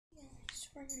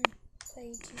we're gonna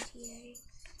play GTA,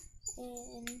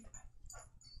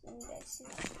 and that's it.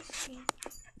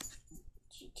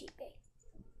 GTA.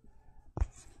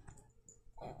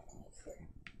 Oh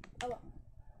well.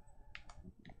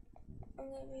 I'm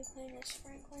gonna be playing as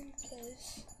Franklin,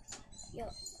 because, yo.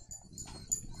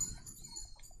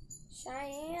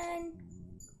 Cheyenne,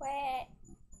 quit.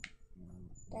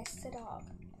 That's the dog.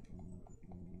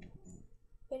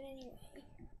 But anyway,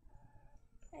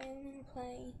 I am gonna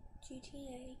play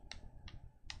GTA,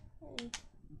 and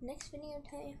next video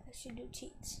time I should do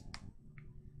cheats.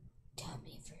 Tell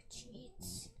me for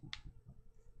cheats.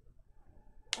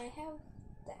 I have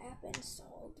the app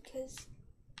installed because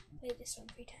I play this on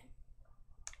free time.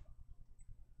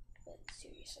 But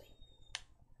seriously.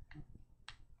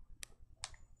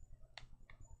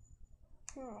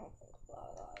 Oh,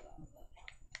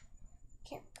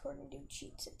 can't record and do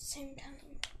cheats at the same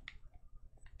time.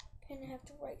 Gonna have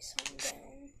to write some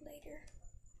down later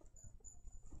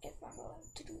if I'm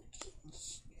allowed to do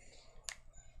cheats.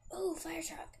 Oh, fire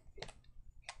truck!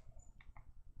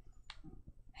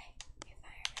 Hey, you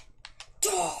fireman!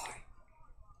 Die!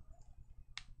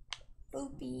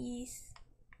 Boopies!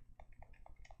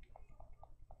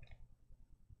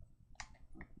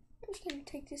 I'm just gonna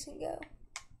take this and go.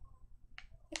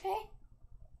 Okay?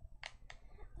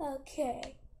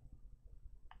 Okay.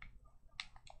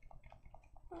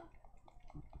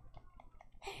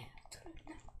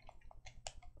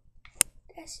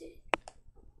 That's it.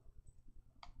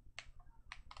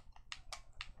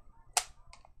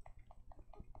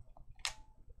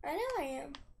 I know I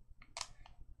am.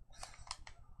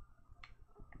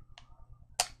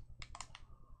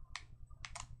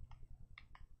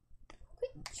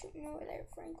 Quit shooting over there,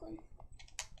 Franklin.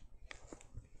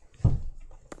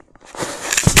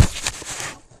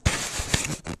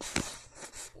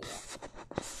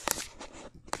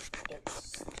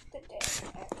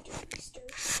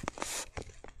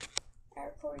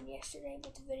 Yesterday,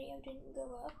 but the video didn't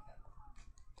go up.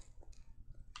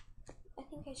 I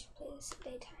think I should play this at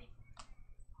daytime.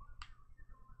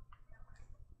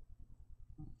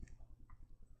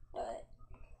 But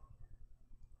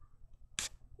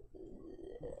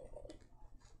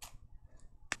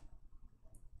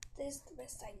this is the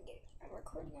best I can get. I'm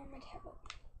recording on my tablet.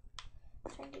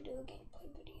 I'm trying to do a gameplay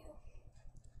video.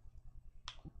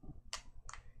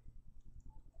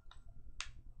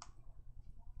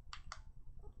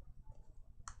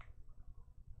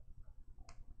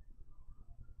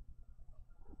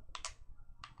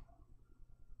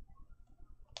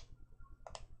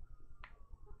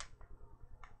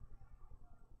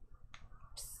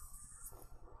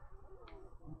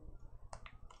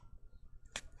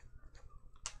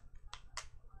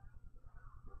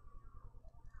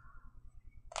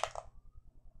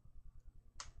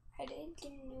 I did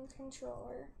get a new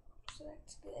controller, so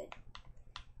that's good.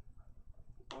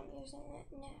 I'm using it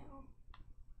now.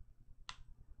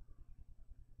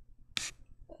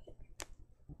 But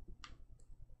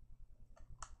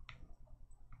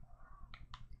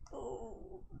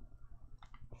oh,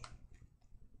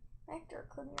 I have to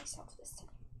record myself this time.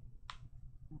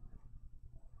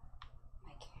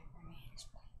 My cameraman is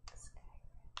playing Skyrim.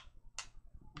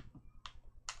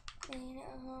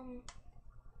 And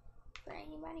for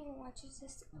anybody who watches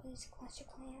this that plays Clash of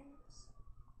Clans,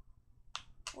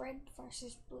 red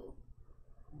versus blue.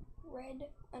 Red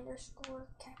underscore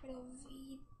capital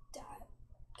V dot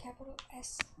capital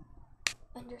S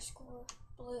underscore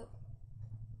blue.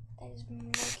 That is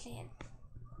my clan.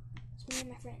 It's me and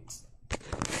my friends.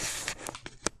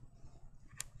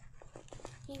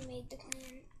 He made the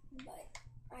clan, but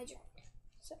I joined.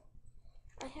 So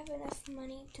I have enough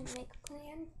money to make a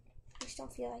clan. I just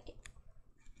don't feel like it.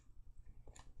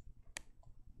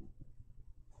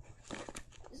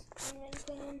 I'm in a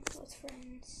clan with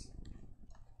friends.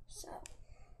 So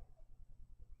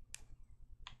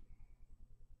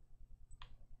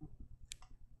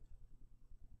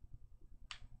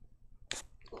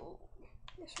oh,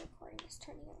 this recording is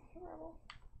turning out horrible.